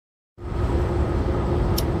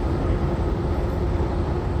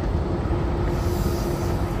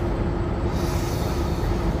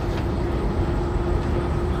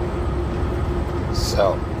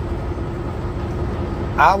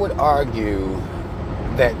I would argue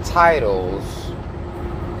that titles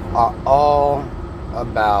are all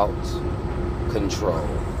about control.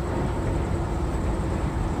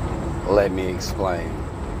 Let me explain.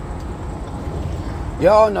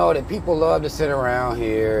 Y'all know that people love to sit around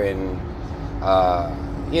here and,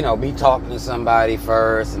 be talking to somebody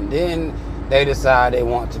first, and then they decide they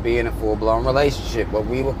want to be in a full-blown relationship, what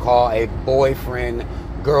we would call a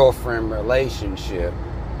boyfriend-girlfriend relationship.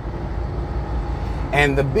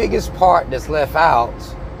 And the biggest part that's left out,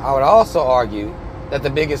 I would also argue that the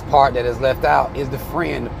biggest part that is left out is the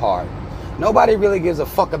friend part. Nobody really gives a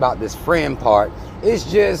fuck about this friend part. It's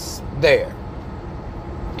just there.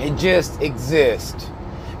 It just exists.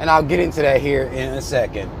 And I'll get into that here in a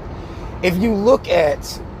second. If you look at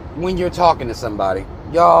when you're talking to somebody,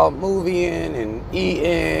 y'all moving and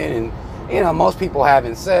eating and, most people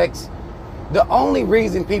having sex, the only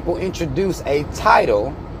reason people introduce a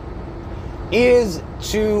title is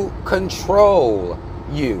to control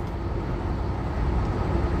you.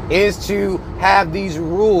 Is to have these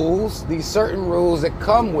rules, these certain rules that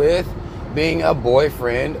come with being a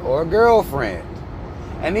boyfriend or a girlfriend.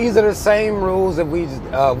 And these are the same rules that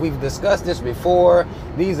we've discussed this before.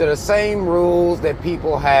 These are the same rules that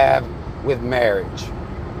people have with marriage.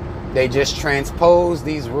 They just transpose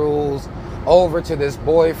these rules over to this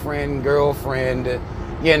boyfriend, girlfriend,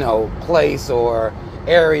 place or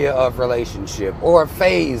area of relationship, or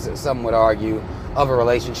phase, some would argue, of a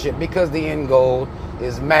relationship, because the end goal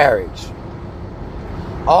is marriage.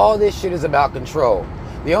 All this shit is about control.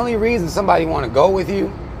 The only reason somebody want to go with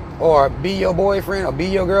you or be your boyfriend or be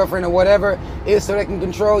your girlfriend or whatever is so they can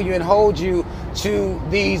control you and hold you to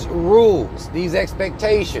these rules, these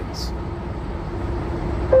expectations.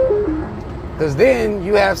 Because then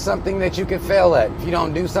you have something that you can fail at. If you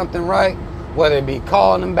don't do something right, whether it be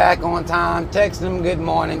calling them back on time, texting them good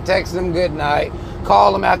morning, texting them good night,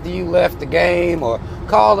 call them after you left the game, or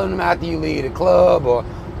calling them after you leave the club, or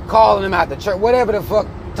calling them after church, whatever the fuck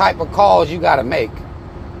type of calls you got to make.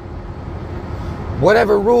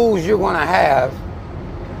 Whatever rules you're going to have,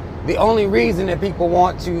 the only reason that people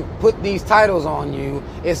want to put these titles on you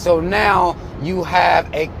is so now you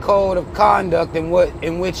have a code of conduct in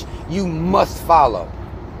which you must follow.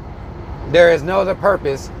 There is no other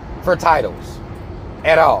purpose for titles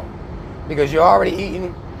at all, because you're already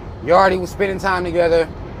eating, you're already spending time together,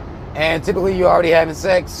 and typically you're already having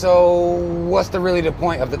sex. So what's really the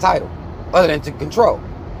point of the title other than to control?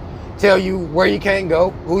 Tell you where you can't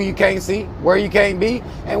go, who you can't see, where you can't be,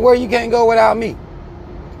 and where you can't go without me.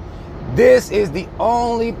 This is the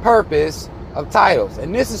only purpose of titles.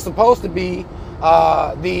 And this is supposed to be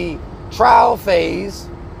the trial phase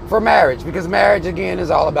for marriage, because marriage, again,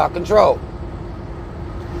 is all about control.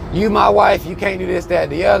 You, my wife, you can't do this, that,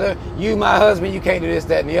 and the other. You, my husband, you can't do this,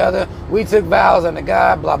 that, and the other. We took vows unto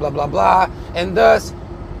God, blah, blah, blah, blah. And thus,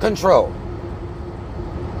 control.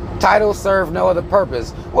 Titles serve no other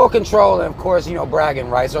purpose. Well, control and, of course, bragging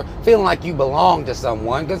rights, or feeling like you belong to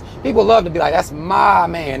someone. Because people love to be like, that's my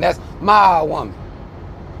man, that's my woman.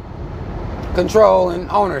 Control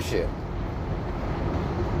and ownership.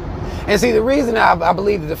 And see, the reason I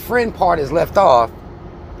believe that the friend part is left off,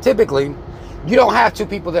 typically, you don't have two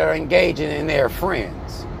people that are engaging in their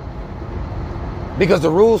friends. Because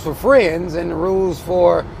the rules for friends and the rules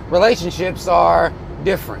for relationships are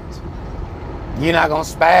different. You're not going to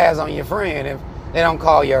spaz on your friend if they don't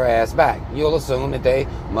call your ass back. You'll assume that they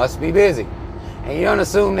must be busy. And you don't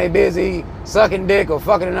assume they busy sucking dick or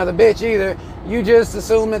fucking another bitch either. You just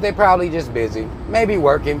assume that they probably just busy. Maybe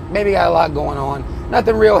working. Maybe got a lot going on.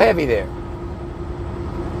 Nothing real heavy there.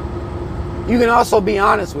 You can also be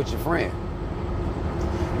honest with your friend.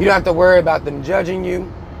 You don't have to worry about them judging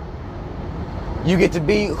you. You get to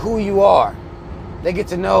be who you are. They get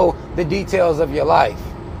to know the details of your life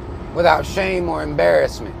without shame or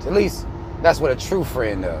embarrassment. At least that's what a true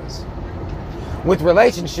friend does. With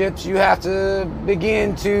relationships, you have to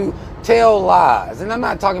begin to tell lies. And I'm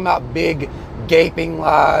not talking about big gaping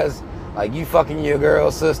lies like you fucking your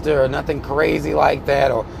girl's sister or nothing crazy like that,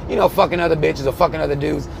 or fucking other bitches or fucking other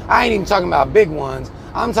dudes. I ain't even talking about big ones.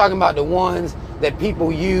 I'm talking about the ones that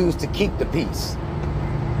people use to keep the peace.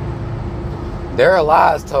 There are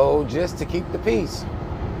lies told just to keep the peace.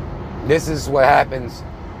 This is what happens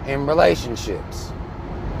in relationships.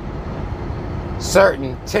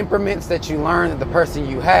 Certain temperaments that you learn that the person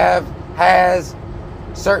you has,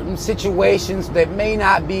 certain situations that may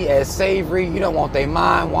not be as savory. You don't want their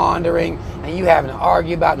mind wandering and you having to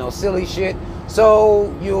argue about no silly shit,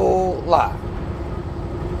 so you'll lie.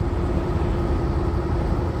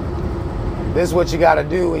 This is what you got to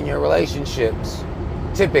do in your relationships,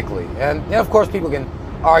 typically. And of course, people can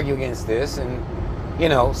argue against this, and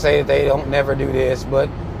say that they don't never do this, but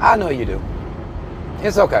I know you do.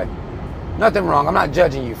 It's okay. Nothing wrong. I'm not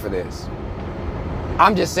judging you for this.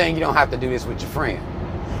 I'm just saying you don't have to do this with your friend.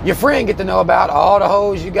 Your friend get to know about all the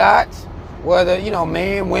hoes you got, whether,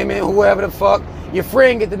 men, women, whoever the fuck. Your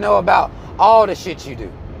friend get to know about all the shit you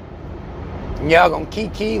do. And y'all gonna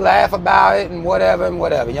kiki, laugh about it, and whatever.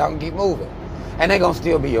 Y'all gonna keep moving. And they gonna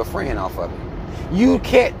still be your friend off of it. You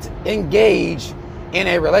can't engage in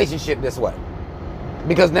a relationship this way.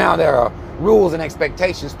 Because now there are rules and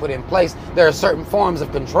expectations put in place. There are certain forms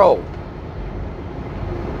of control.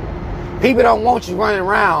 People don't want you running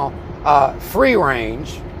around free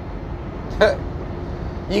range.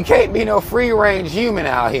 You can't be no free range human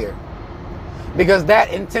out here, because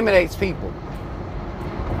that intimidates people.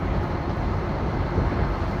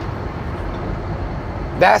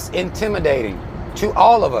 That's intimidating to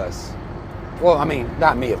all of us. Well, I mean,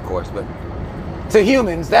 not me, of course, but to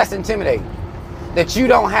humans, that's intimidating. That you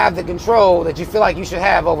don't have the control that you feel like you should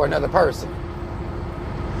have over another person.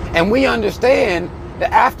 And we understand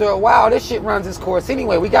that after a while, this shit runs its course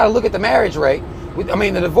anyway. We got to look at the marriage rate,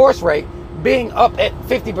 the divorce rate being up at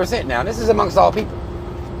 50% now. This is amongst all people.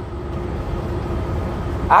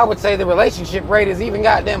 I would say the relationship rate is even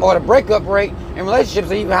or the breakup rate in relationships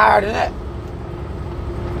are even higher than that.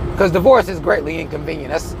 Because divorce is greatly inconvenient.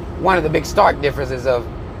 That's one of the big stark differences of,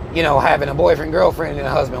 having a boyfriend, girlfriend, and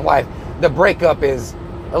a husband, wife. The breakup is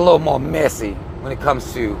a little more messy when it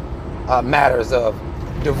comes to matters of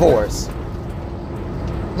divorce.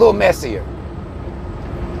 A little messier.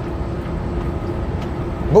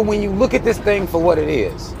 But when you look at this thing for what it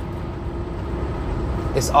is,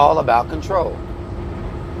 it's all about control.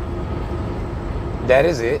 That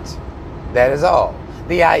is it. That is all.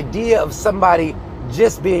 The idea of somebody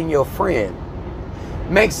just being your friend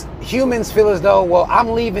makes humans feel as though, well,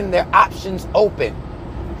 I'm leaving their options open.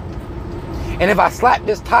 And if I slap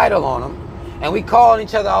this title on them and we calling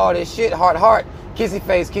each other all this shit, heart,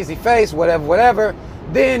 kissy face, whatever,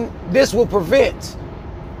 then this will prevent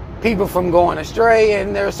people from going astray,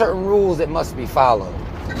 and there are certain rules that must be followed.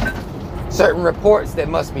 Certain reports that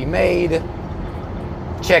must be made.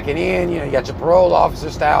 Checking in, you got your parole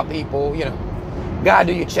officer style people, gotta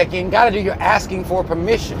do your check-in, gotta do your asking for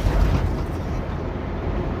permission.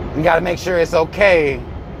 You gotta make sure it's okay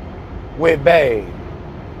with babe,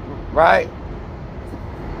 right?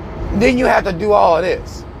 Then you have to do all of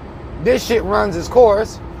this. This shit runs its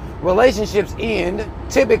course. Relationships end,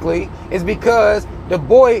 typically, is because the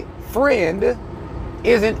boyfriend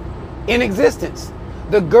isn't in existence.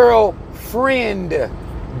 The girlfriend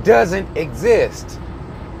doesn't exist.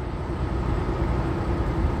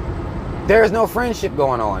 There is no friendship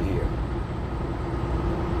going on here.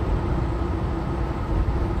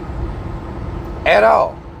 At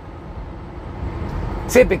all.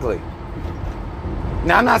 Typically.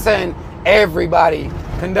 Now, I'm not saying everybody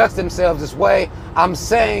conducts themselves this way. I'm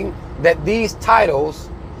saying that these titles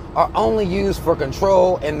are only used for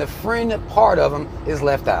control, and the friend part of them is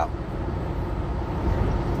left out.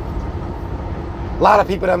 A lot of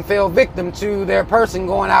people done fell victim to their person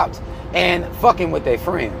going out and fucking with their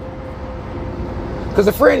friend. Because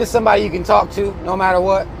a friend is somebody you can talk to no matter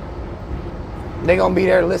what. They're going to be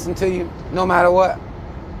there to listen to you no matter what.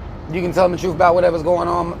 You can tell them the truth about whatever's going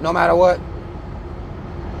on no matter what.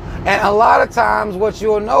 And a lot of times what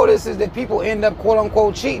you'll notice is that people end up quote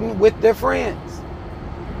unquote cheating with their friends.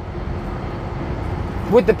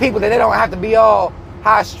 With the people that they don't have to be all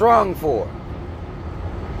high strung for.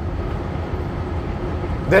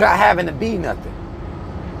 They're not having to be nothing.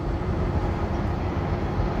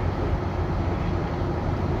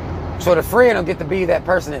 So the friend will get to be that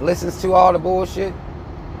person that listens to all the bullshit.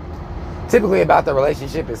 Typically about the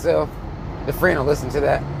relationship itself. The friend will listen to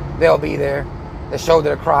that. They'll be there. The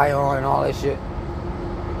shoulder to cry on and all that shit.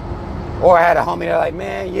 Or I had a homie that like,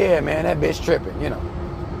 man, yeah, man, that bitch tripping,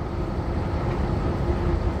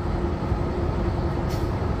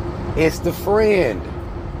 It's the friend.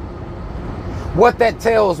 What that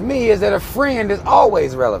tells me is that a friend is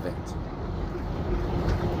always relevant.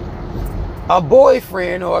 A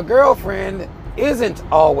boyfriend or a girlfriend isn't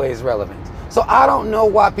always relevant. So I don't know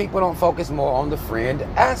why people don't focus more on the friend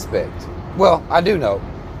aspect. Well, I do know.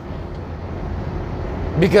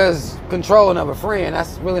 Because controlling of a friend,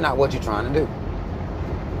 that's really not what you're trying to do.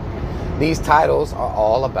 These titles are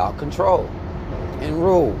all about control and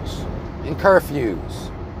rules and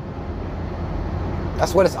curfews.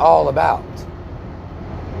 That's what it's all about.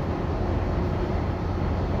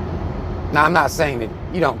 Now, I'm not saying that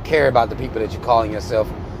you don't care about the people that you're calling yourself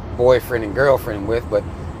boyfriend and girlfriend with, but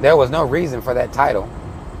there was no reason for that title.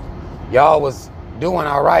 Y'all was doing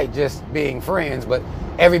all right just being friends, but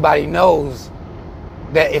everybody knows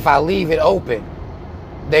that if I leave it open,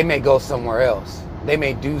 they may go somewhere else. They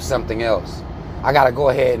may do something else. I got to go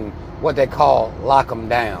ahead and what they call lock them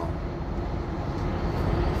down.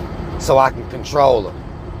 So I can control them.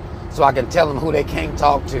 So I can tell them who they can't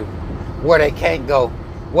talk to, where they can't go,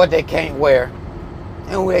 what they can't wear,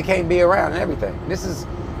 and who they can't be around and everything. This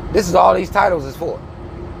is all these titles is for.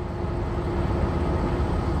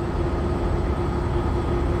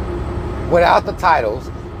 Without the titles,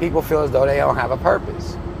 people feel as though they don't have a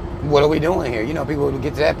purpose. What are we doing here? You know, people would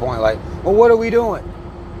get to that point like, well, what are we doing?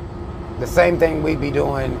 The same thing we'd be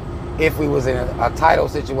doing if we was in a title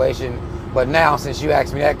situation. But now, since you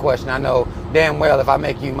asked me that question, I know damn well if I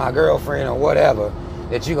make you my girlfriend or whatever,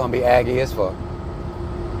 that you're going to be aggy as fuck.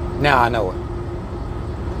 Now I know it.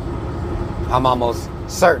 I'm almost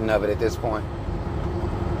certain of it at this point.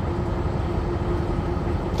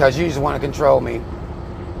 Because you just want to control me.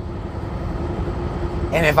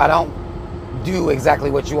 And if I don't do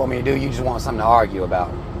exactly what you want me to do, you just want something to argue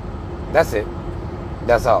about. That's it.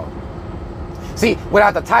 That's all. See,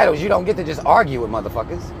 without the titles, you don't get to just argue with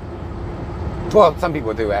motherfuckers. Well, some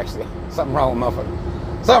people do, actually. Something wrong with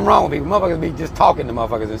motherfuckers. Something wrong with people. Motherfuckers be just talking to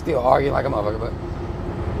motherfuckers and still arguing like a motherfucker. But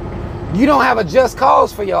you don't have a just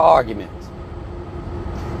cause for your arguments.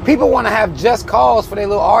 People want to have just cause for their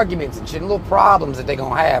little arguments and shit, and little problems that they're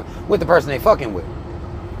going to have with the person they fucking with.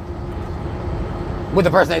 With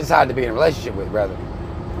the person they decided to be in a relationship with, rather.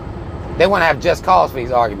 They want to have just cause for these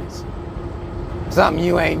arguments. Something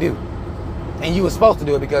you ain't do. And you were supposed to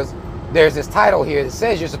do it because there's this title here that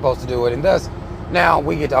says you're supposed to do it, and thus now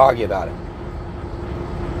we get to argue about it.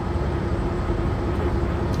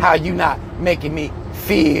 How you not making me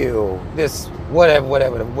feel this whatever.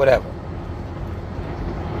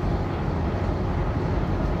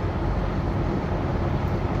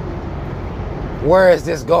 Where is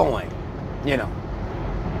this going? You know.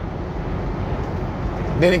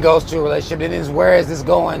 Then it goes to a relationship. Then it's where is this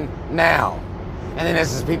going now? And then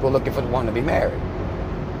this is people looking for the one to be married.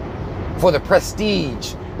 For the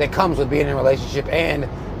prestige that comes with being in a relationship and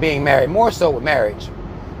being married. More so with marriage.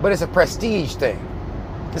 But it's a prestige thing.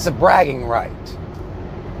 It's a bragging right.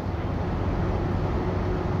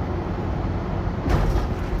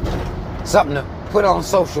 Something to put on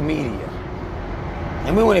social media.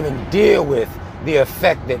 And we won't even deal with the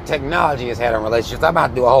effect that technology has had on relationships. I'm about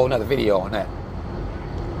to do a whole nother video on that.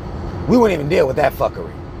 We wouldn't even deal with that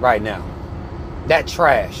fuckery right now. That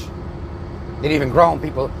trash that even grown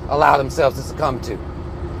people allow themselves to succumb to.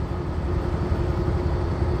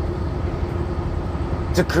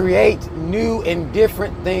 To create new and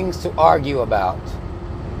different things to argue about.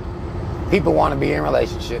 People want to be in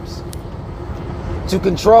relationships. To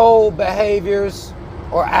control behaviors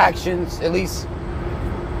or actions, at least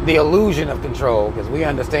the illusion of control, because we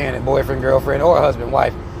understand that boyfriend, girlfriend, or husband,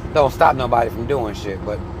 wife don't stop nobody from doing shit,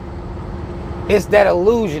 but it's that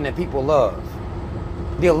illusion that people love.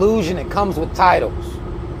 The illusion that comes with titles.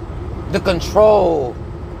 The control,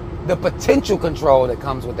 the potential control that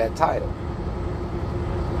comes with that title.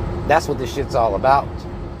 That's what this shit's all about.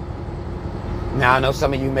 Now, I know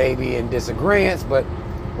some of you may be in disagreement, but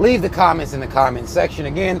leave the comments in the comment section.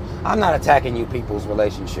 Again, I'm not attacking you people's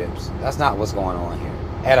relationships. That's not what's going on here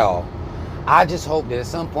at all. I just hope that at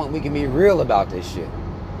some point we can be real about this shit.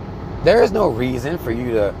 There is no reason for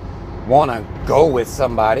you to want to go with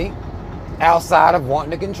somebody outside of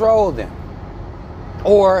wanting to control them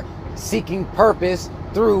or seeking purpose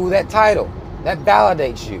through that title. That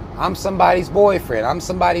validates you. I'm somebody's boyfriend. I'm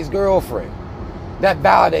somebody's girlfriend. That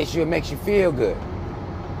validates you and makes you feel good.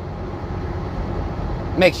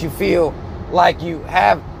 Makes you feel like you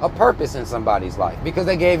have a purpose in somebody's life because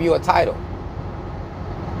they gave you a title.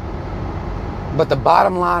 But the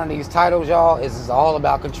bottom line of these titles, y'all, is it's all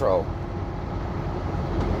about control.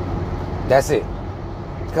 That's it.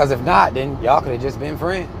 Because if not, then y'all could have just been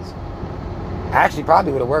friends. Actually,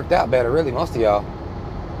 probably would have worked out better, really. Most of y'all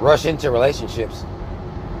rush into relationships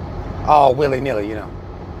all willy-nilly, you know.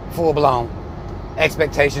 Full-blown.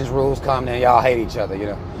 Expectations, rules come, then y'all hate each other, you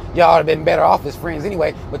know. Y'all would have been better off as friends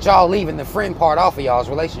anyway, but y'all leaving the friend part off of y'all's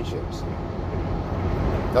relationships.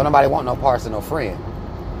 Don't nobody want no parts of no friend.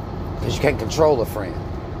 Because you can't control a friend.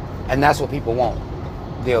 And that's what people want.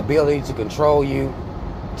 The ability to control you,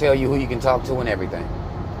 tell you who you can talk to and everything.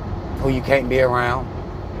 Who you can't be around.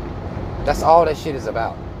 That's all that shit is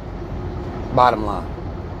about. Bottom line.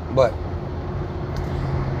 But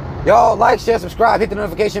y'all like, share, subscribe, hit the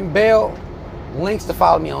notification bell. Links to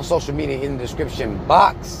follow me on social media in the description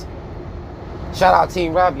box. Shout out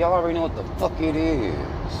Team Rob. Y'all already know what the fuck it is.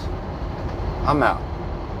 I'm out.